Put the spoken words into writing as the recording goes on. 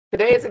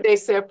Today is a day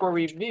set for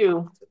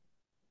review.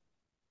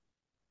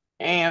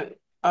 And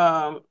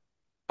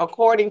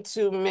according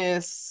to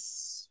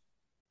Miss,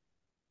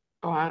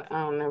 I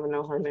don't never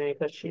know her name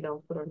because she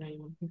don't put her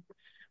name on here.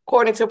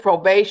 According to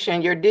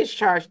probation, your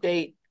discharge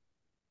date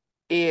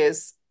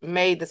is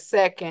May the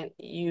 2nd.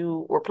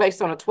 You were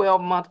placed on a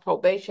 12-month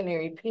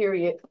probationary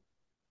period.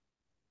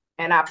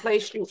 And I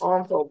placed you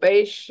on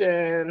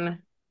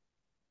probation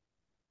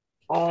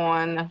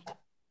on,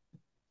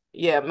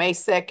 May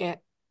 2nd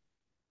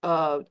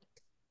of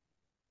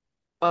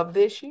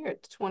this year,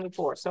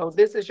 24. So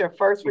this is your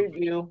first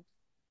review.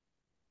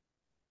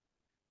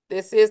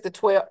 This is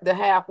the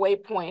halfway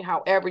point.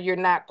 However, you're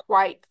not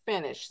quite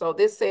finished. So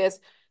this says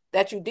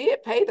that you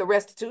did pay the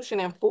restitution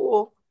in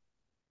full.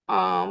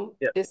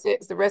 It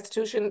says the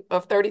restitution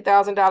of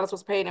 $30,000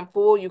 was paid in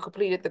full. You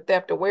completed the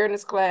theft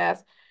awareness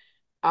class.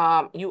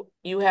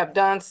 You have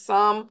done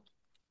some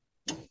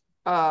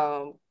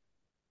you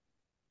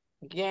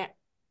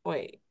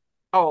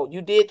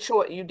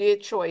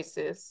did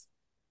choices.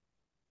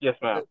 Yes,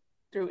 ma'am.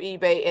 Through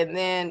eBay, and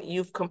then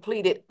you've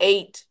completed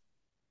 8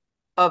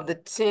 of the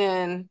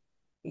 10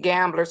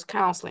 gamblers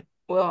counseling.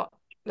 Well,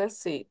 let's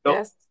see.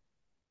 Nope.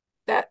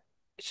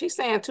 She's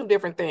saying 2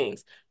 different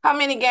things. How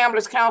many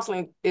gamblers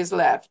counseling is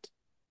left?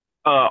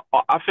 I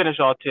finished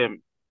all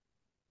 10.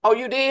 Oh,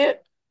 you did?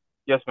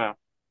 Yes, ma'am.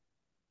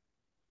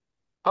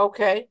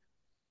 Okay.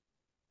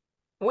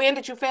 When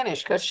did you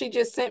finish? Because she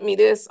just sent me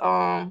this.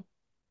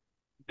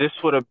 This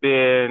would have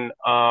been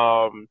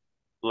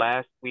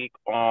last week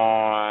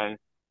on,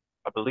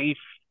 I believe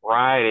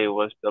Friday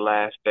was the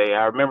last day.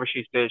 I remember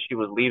she said she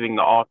was leaving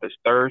the office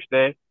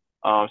Thursday.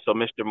 So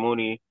Mr.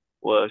 Mooney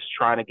was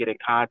trying to get in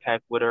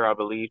contact with her, I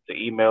believe, to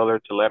email her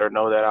to let her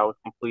know that I was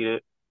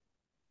completed.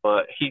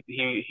 But he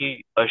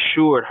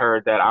assured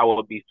her that I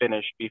will be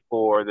finished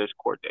before this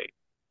court date.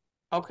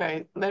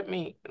 Okay, let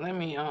me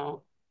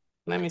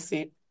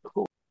see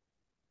who.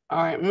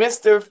 All right,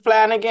 Mr.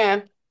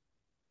 Flanagan.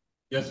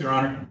 Yes, Your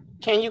Honor.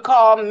 Can you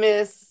call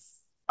Miss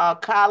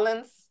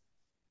Collins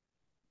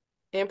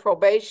in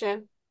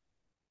probation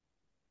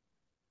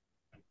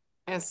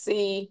and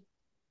see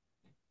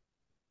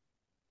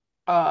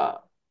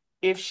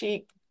if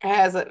she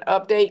has an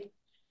update?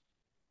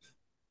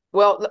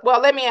 Well,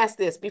 let me ask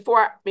this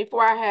before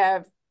I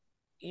have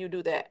you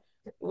do that.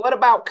 What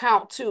about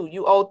count 2?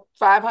 You owe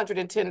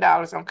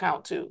 $510 on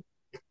count 2.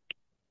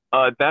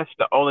 That's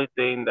the only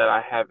thing that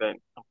I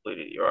haven't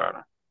completed, Your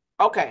Honor.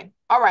 Okay.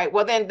 All right.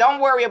 Well, then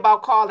don't worry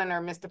about calling her,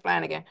 Mr.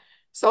 Flanagan.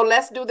 So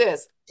let's do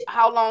this.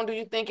 How long do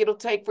you think it'll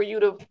take for you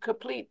to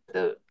complete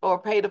or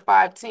pay the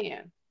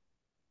 $510?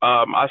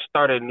 I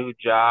started a new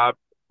job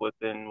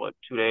within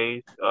 2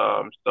 days.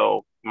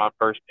 So my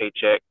first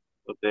paycheck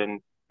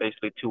within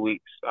basically 2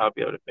 weeks, I'll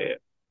be able to pay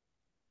it.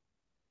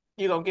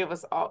 You gonna give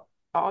us all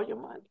your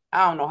money?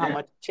 I don't know how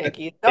much check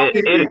is. Don't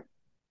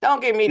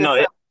give me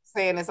the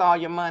saying it's all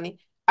your money.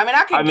 I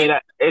mean,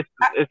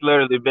 it's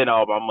literally been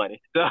all my money.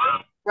 So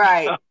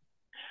right.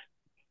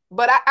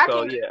 But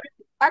I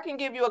yeah. can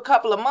give you a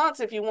couple of months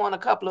if you want a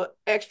couple of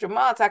extra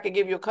months. I can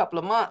give you a couple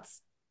of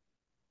months.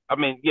 I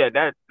mean, yeah,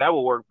 that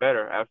will work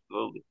better.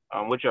 Absolutely.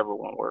 Whichever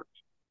one works.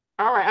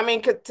 All right. I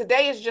mean,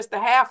 today is just the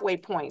halfway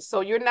point.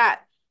 So you're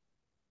not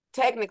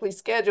technically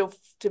scheduled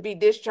to be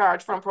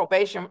discharged from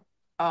probation.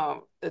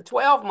 The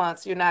 12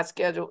 months, you're not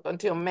scheduled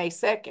until May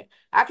 2nd.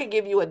 I could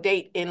give you a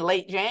date in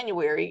late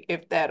January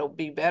if that'll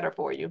be better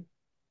for you.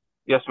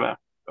 Yes, ma'am.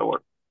 That'll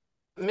work.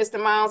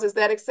 Mr. Miles, is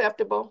that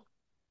acceptable?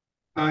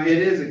 It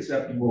is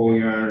acceptable,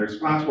 Your Honor. It's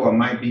possible I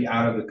might be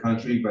out of the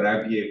country, but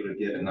I'd be able to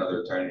get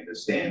another attorney to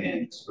stand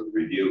in for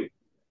review.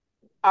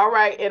 All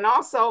right. And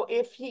also,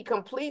 if he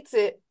completes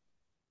it,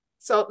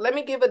 so let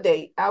me give a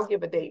date. I'll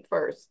give a date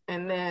first.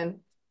 And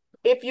then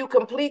if he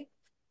completes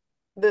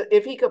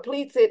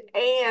it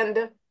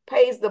and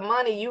pays the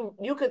money,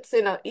 you could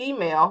send an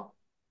email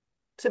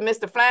to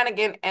Mr.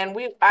 Flanagan and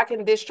I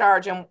can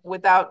discharge him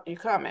without you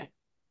coming.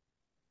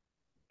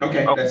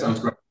 Okay, that sounds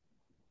great.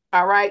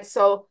 All right.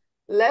 So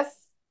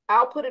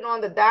I'll put it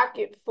on the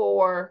docket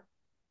for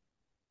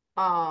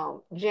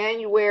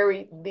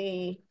January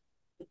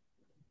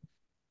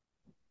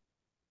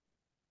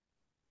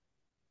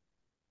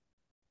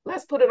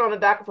let's put it on the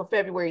docket for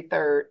February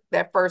 3rd,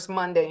 that first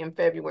Monday in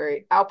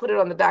February. I'll put it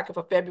on the docket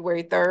for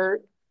February 3rd.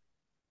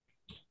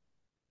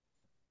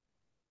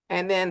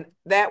 And then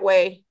that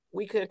way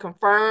we could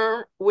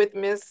confirm with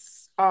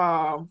Miss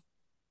Collins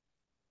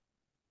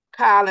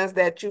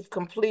that you've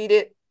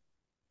completed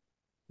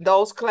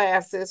those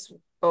classes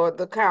or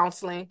the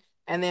counseling,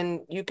 and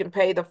then you can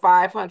pay the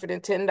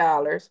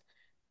 $510.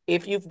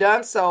 If you've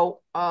done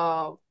so,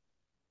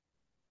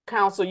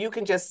 counsel, you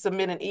can just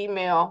submit an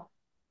email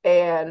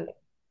and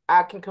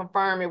I can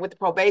confirm it with the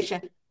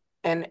probation,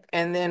 and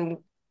then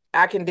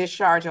I can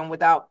discharge them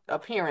without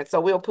appearance.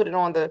 So we'll put it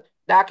on the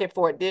docket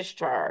for a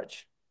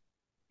discharge.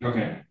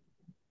 Okay.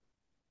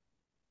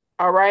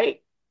 All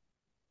right.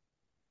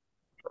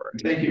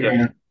 Thank you,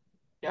 Ryan.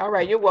 All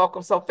right, you're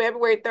welcome. So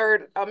February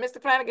 3rd,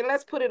 Mr. Flanagan,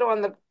 let's put it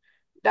on the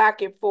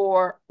docket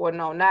for, well,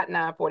 no, not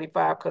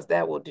 9:45, because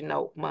that will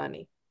denote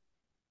money.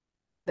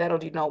 That'll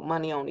denote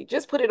money only.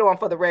 Just put it on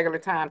for the regular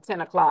time,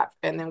 10 o'clock,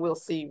 and then we'll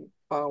see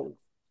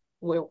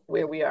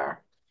where we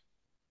are.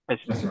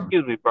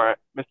 Excuse me, Brian.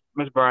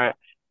 Miss Bryant.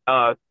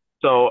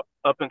 So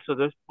up until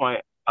this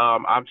point,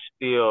 I'm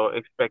still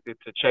expected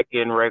to check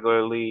in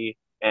regularly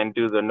and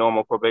do the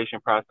normal probation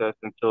process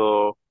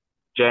until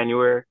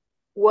January.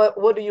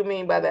 What do you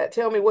mean by that?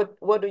 Tell me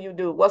what do you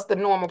do? What's the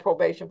normal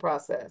probation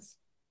process?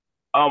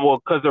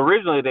 Well, because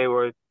originally they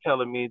were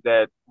telling me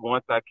that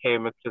once I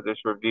came into this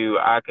review,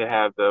 I could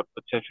have the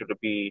potential to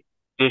be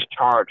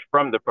discharged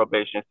from the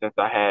probation since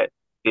I had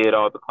did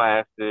all the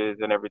classes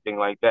and everything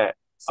like that.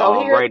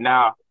 So here, Right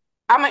now,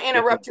 I'm gonna this is,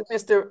 interrupt you,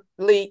 Mr.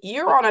 Lee.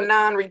 You're on a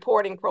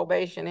non-reporting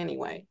probation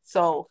anyway.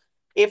 So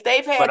if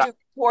they've but had you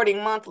reporting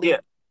yeah, monthly,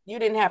 you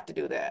didn't have to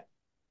do that.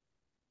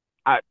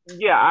 I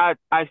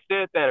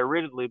said that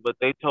originally, but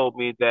they told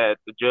me that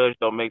the judge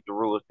don't make the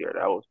rules here.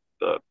 That was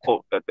the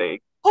quote that they.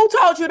 Who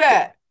told you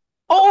that?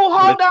 Oh,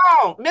 hold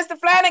on. Mr.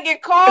 Flanagan,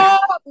 call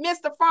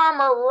Mr.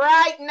 Farmer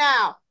right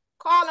now.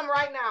 Call him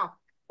right now.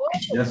 Ooh,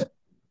 Yes. it's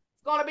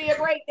gonna be a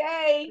great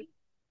day.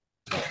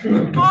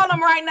 Call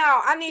him right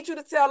now. I need you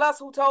to tell us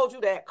who told you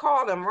that.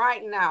 Call them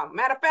right now.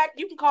 Matter of fact,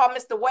 you can call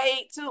Mr.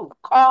 Wade too.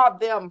 Call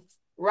them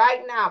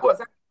right now What?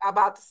 because I'm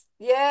about to.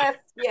 Yes,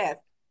 yes.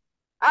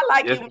 I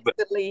like Yes, you, but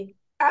Mr. Lee.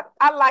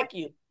 I like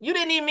you. You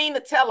didn't even mean to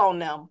tell on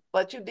them,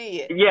 but you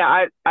did.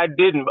 yeah, I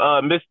didn't.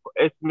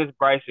 It's Miss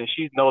Bryson.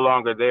 She's no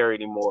longer there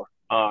anymore.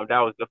 That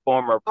was the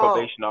former Oh,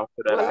 probation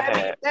officer that well, I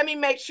had. let me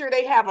make sure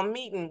they have a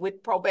meeting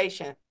with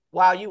probation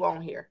while you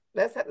on here.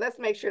 Let's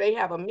make sure they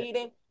have a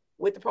meeting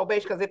with the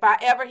probation because if I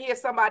ever hear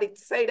somebody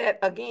say that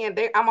again,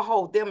 I'm gonna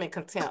hold them in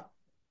contempt.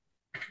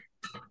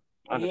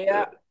 Understood.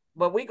 Yeah,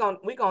 but we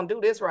gonna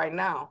do this right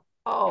now.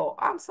 Oh,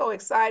 I'm so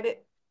excited.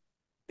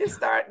 This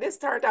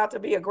turned out to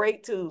be a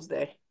great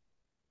Tuesday.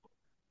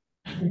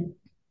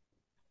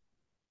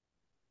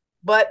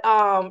 But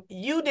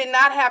you did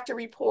not have to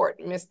report,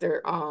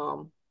 Mr.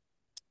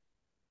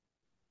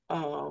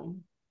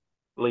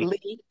 Lee.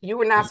 Lee. You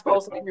were not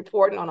supposed to be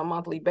reporting on a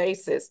monthly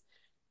basis.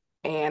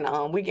 And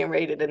we getting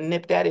ready to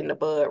nip that in the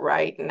bud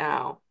right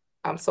now.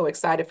 I'm so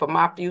excited for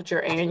my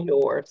future and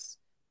yours.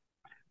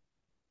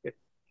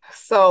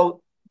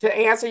 So to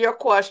answer your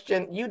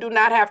question, you do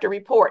not have to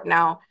report.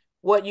 Now,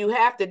 what you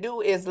have to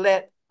do is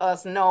let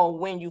us know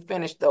when you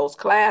finish those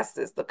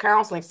classes, the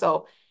counseling.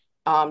 So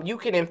you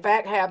can in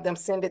fact have them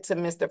send it to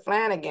Mr.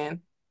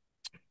 Flanagan.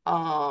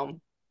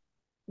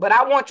 But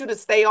I want you to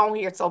stay on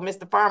here so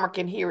Mr. Farmer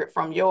can hear it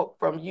from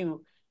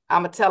you.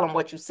 I'm gonna tell him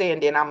what you said,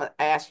 and then I'm gonna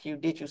ask you,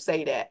 did you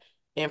say that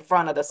in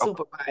front of the Okay.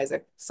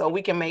 supervisor? So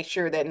we can make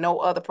sure that no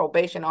other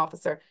probation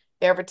officer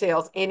ever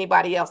tells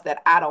anybody else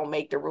that I don't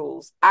make the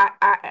rules. I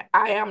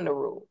am the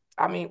rule.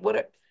 I mean, I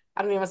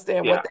don't even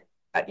understand Yeah,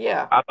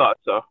 yeah. I thought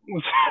so.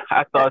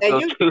 I thought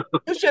And so too.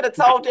 you should have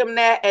told him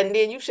that, and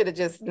then you should have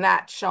just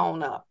not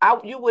shown up.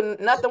 You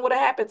wouldn't. Nothing would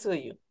have happened to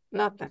you.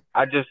 Nothing.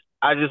 I just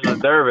was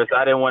nervous.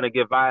 I didn't want to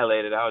get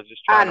violated. I was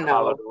just I trying to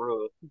follow know. the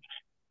rules.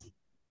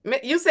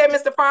 You said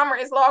Mr. Farmer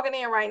is logging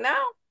in right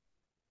now?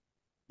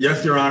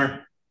 Yes, Your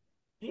Honor.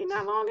 He's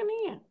not logging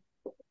in.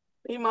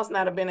 He must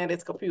not have been at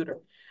his computer.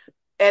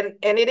 And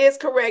it is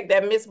correct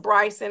that Miss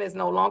Bryson is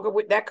no longer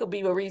with. That could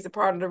be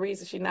part of the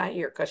reason she's not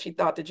here because she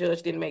thought the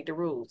judge didn't make the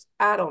rules.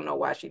 I don't know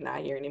why she's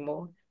not here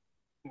anymore.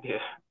 Yeah.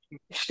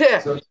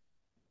 So,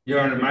 Your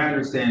Honor, my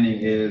understanding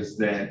is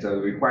that the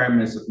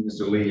requirements of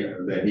Mr. Lee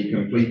are that he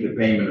complete the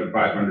payment of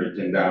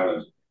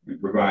 $510 and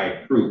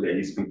provide proof that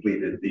he's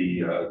completed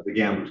the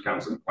gamblers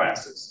counseling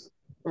classes.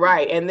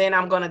 Right. And then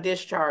I'm going to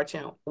discharge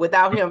him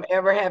without him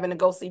ever having to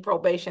go see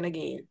probation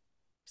again.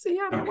 See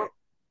how that works?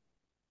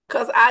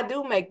 Because I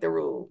do make the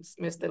rules,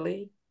 Mr.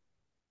 Lee.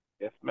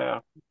 Yes,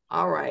 ma'am.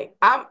 All right.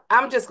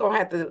 I'm just gonna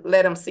have to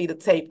let him see the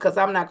tape because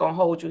I'm not gonna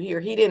hold you here.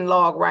 He didn't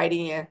log right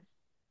in.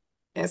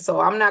 And so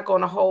I'm not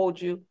gonna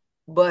hold you,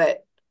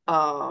 but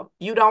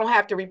you don't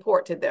have to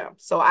report to them.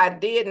 So I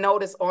did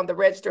notice on the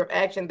register of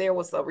action there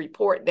was a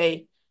report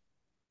day.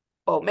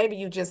 Oh, maybe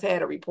you just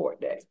had a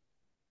report day.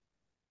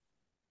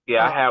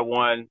 Yeah, I had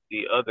one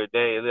the other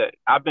day.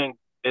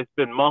 It's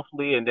been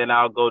monthly, and then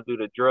I'll go do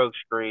the drug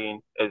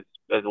screen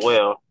as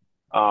well.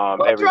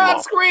 What Every drug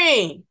month.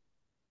 screen?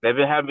 They've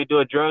been having me do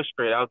a drug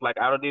screen. I was like,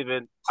 I don't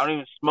even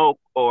smoke,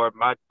 or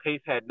my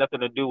case had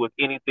nothing to do with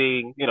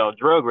anything,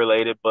 drug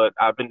related. But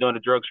I've been doing a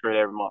drug screen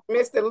every month.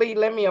 Mr. Lee,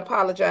 let me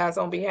apologize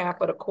on behalf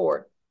of the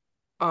court.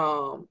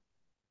 Um,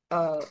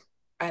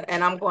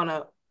 and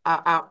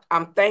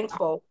I'm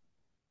thankful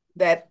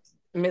that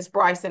Miss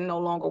Bryson no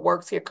longer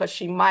works here because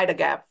she might have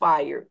got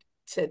fired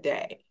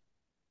today.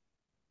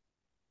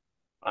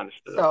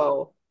 Understood.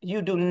 So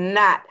you do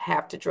not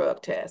have to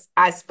drug test.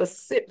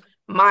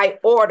 My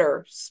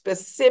order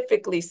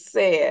specifically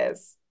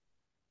says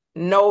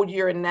no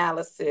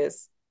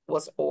urinalysis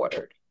was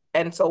ordered.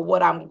 And so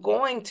what I'm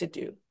going to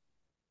do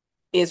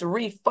is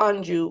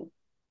refund you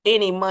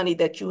any money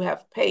that you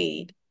have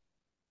paid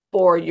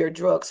for your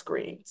drug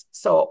screens.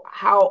 So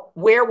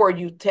where were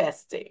you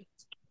testing?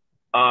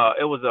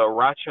 It was a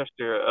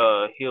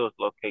Rochester Hills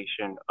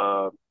location.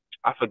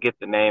 I forget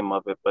the name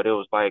of it, but it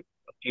was like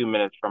few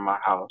minutes from my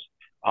house.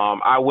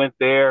 I went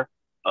there,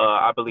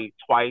 I believe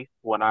twice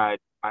when I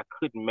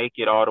couldn't make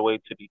it all the way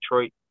to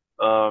Detroit,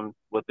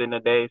 within the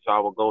day. So I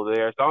would go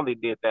there. So I only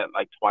did that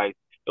like twice.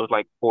 It was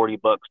like $40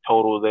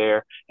 total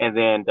there. And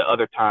then the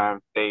other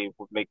times they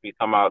would make me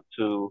come out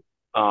to,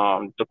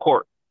 the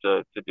court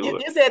to do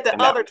it. You said the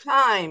And that, other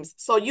times.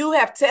 So you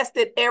have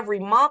tested every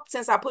month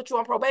since I put you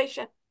on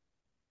probation?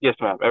 yes,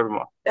 ma'am, every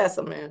month. That's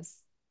a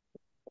mess.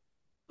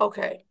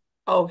 Okay.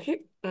 Oh,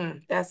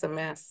 that's a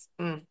mess.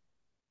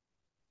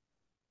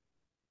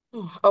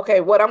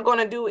 Okay, what I'm going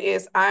to do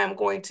is I am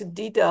going to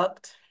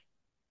deduct.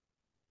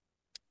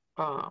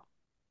 Come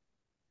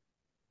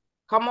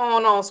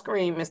on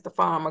screen, Mr.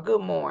 Farmer.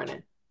 Good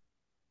morning.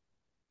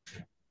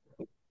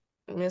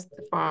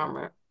 Mr.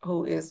 Farmer,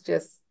 who is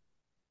just,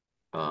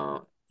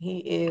 he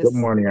is. Good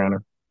morning, Your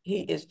Honor.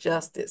 He is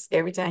justice.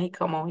 Every time he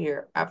come on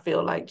here, I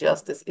feel like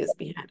justice is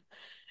behind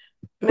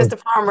him. Mr.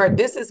 Farmer,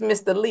 this is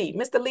Mr. Lee.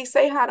 Mr. Lee,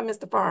 say hi to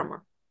Mr.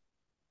 Farmer.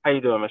 How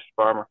you doing, Mr.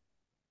 Farmer?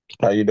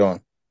 How you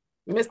doing?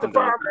 Mr.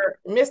 Farmer,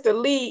 Mr.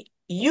 Lee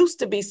used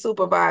to be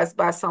supervised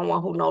by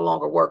someone who no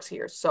longer works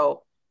here.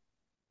 So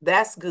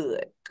that's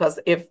good. Because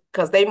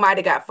they might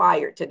have got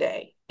fired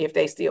today if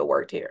they still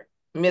worked here.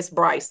 Miss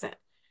Bryson.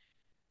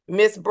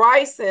 Miss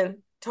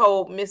Bryson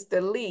told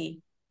Mr.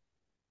 Lee,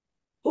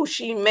 who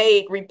she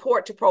made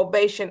report to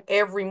probation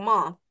every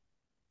month,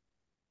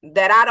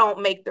 that I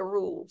don't make the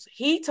rules.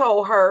 He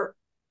told her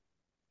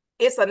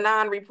it's a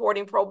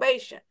non-reporting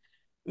probation.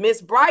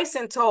 Miss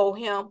Bryson told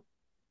him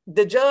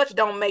the judge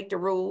don't make the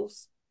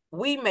rules,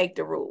 we make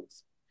the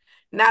rules.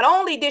 Not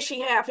only did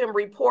she have him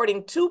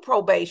reporting to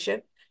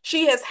probation,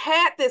 she has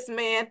had this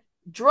man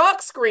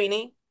drug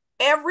screening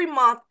every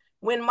month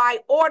when my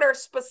order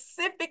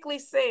specifically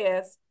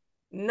says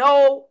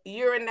no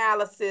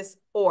urinalysis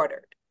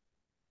ordered.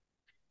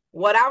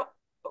 What I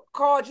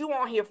called you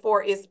on here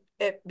for is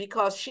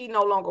because she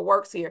no longer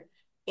works here.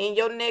 In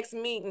your next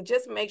meeting,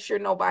 just make sure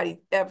nobody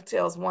ever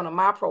tells one of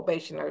my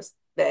probationers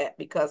that,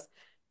 because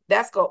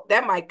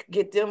that might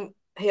get them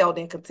held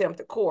in contempt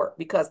of court,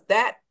 because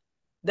that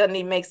doesn't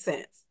even make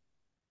sense.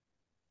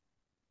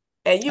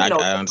 And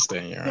I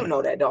understand, Your Honor. You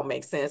know that don't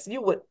make sense.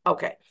 You would,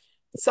 okay.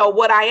 So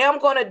what I am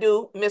going to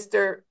do,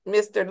 Mr.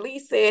 Lee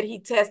said he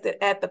tested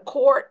at the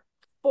court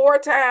 4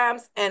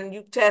 times, and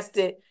you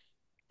tested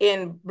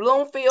in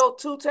Bloomfield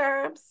 2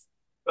 times?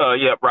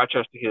 Yeah,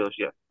 Rochester Hills,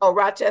 yeah. Oh,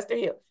 Rochester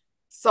Hills.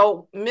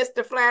 So,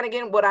 Mr.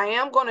 Flanagan, what I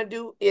am going to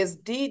do is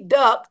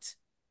deduct.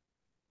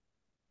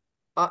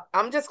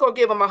 I'm just going to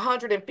give him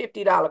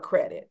 $150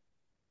 credit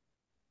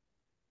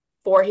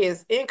for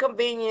his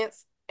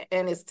inconvenience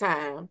and his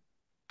time.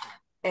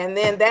 And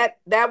then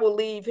that will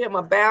leave him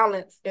a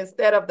balance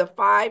instead of the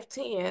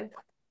 $510.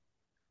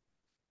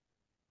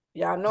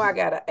 Y'all know I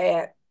got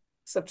to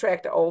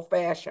subtract the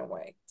old-fashioned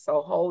way.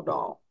 So, hold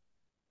on.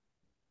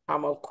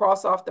 I'm going to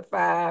cross off the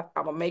 5.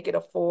 I'm going to make it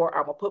a 4.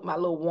 I'm going to put my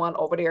little 1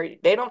 over there.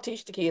 They don't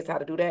teach the kids how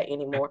to do that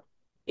anymore.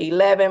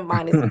 11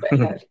 minus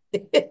 5.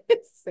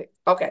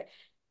 Okay.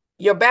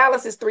 Your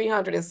balance is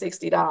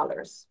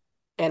 $360.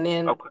 And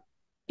then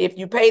if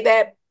you pay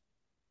that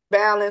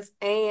balance,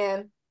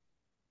 and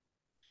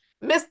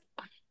Miss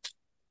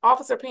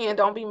Officer Penn,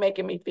 don't be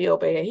making me feel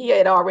bad. He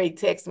had already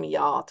texted me,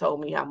 y'all,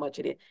 told me how much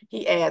it is.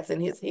 He adds in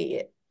his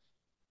head.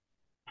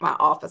 My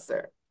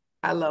officer.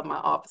 I love my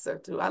officer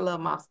too. I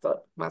love my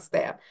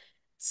staff.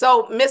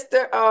 So,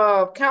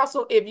 Mr.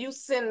 Counsel, if you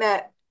send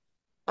that,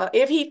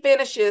 if he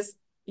finishes,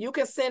 you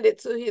can send it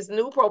to his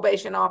new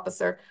probation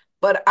officer.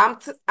 But I'm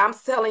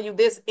telling you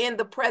this in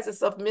the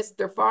presence of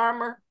Mr.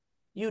 Farmer,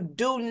 you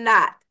do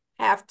not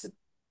have to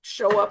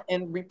show up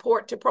and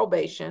report to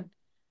probation,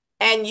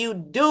 and you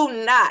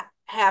do not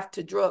have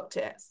to drug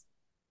test.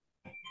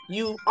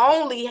 You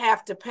only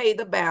have to pay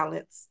the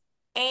balance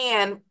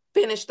and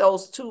finish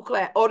those 2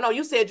 classes. Oh, no,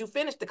 you said you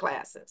finished the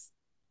classes.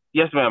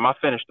 Yes, ma'am, I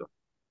finished them.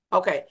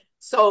 Okay,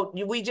 so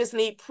we just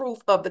need proof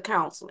of the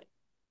counseling.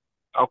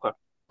 Okay.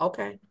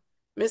 Okay.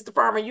 Mr.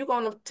 Farmer, you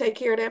going to take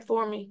care of that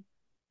for me?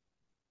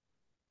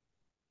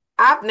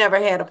 I've never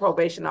had a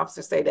probation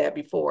officer say that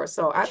before,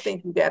 so I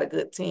think you got a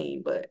good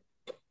team, but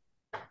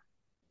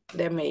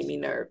that made me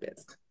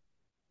nervous.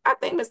 I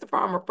think Mr.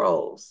 Farmer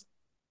froze.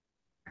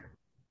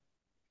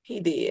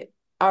 He did.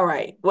 All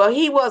right. Well,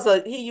 he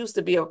used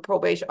to be a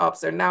probation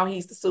officer. Now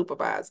he's the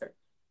supervisor.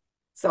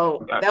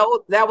 So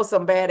that was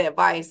some bad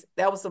advice.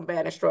 That was some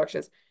bad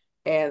instructions.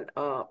 And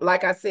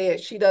like I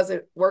said, she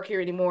doesn't work here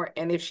anymore.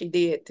 And if she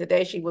did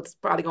today, she was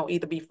probably going to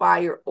either be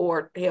fired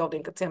or held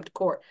in contempt of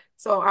court.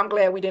 So I'm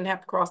glad we didn't have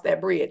to cross that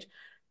bridge.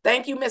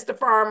 Thank you, Mr.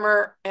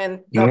 Farmer.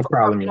 And no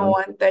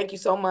problem. Thank you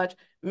so much.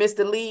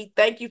 Mr. Lee,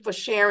 thank you for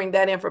sharing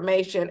that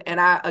information. And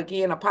I,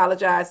 again,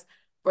 apologize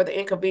for the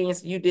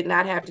inconvenience. You did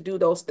not have to do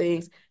those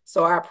things.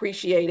 So I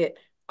appreciate it.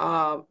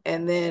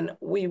 And then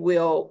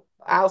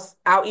I'll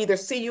either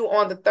see you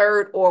on the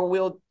 3rd, or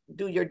we'll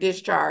do your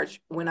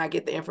discharge when I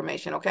get the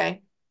information.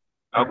 Okay.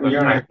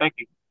 Okay. Thank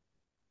you.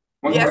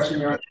 One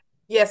question, Your Honor.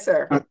 Yes,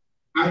 sir.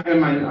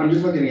 I'm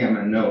just looking at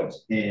my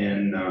notes,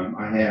 and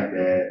I have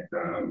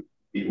that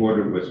the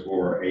order was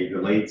for a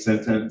delayed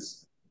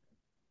sentence.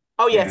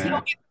 Oh, yes,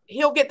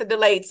 he'll get the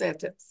delayed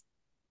sentence.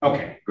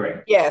 Okay, great.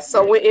 Yeah,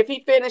 so if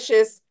he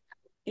finishes,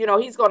 you know,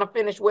 he's going to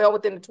finish well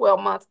within the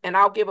 12 months, and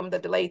I'll give him the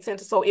delayed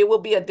sentence. So it will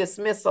be a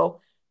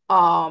dismissal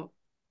and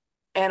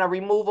a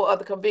removal of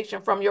the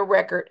conviction from your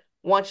record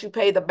once you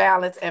pay the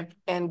balance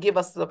and give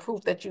us the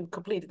proof that you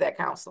completed that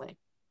counseling.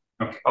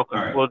 Okay, all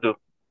right. We'll do.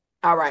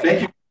 All right.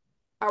 Thank you.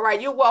 All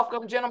right, you're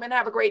welcome, gentlemen.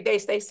 Have a great day.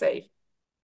 Stay safe.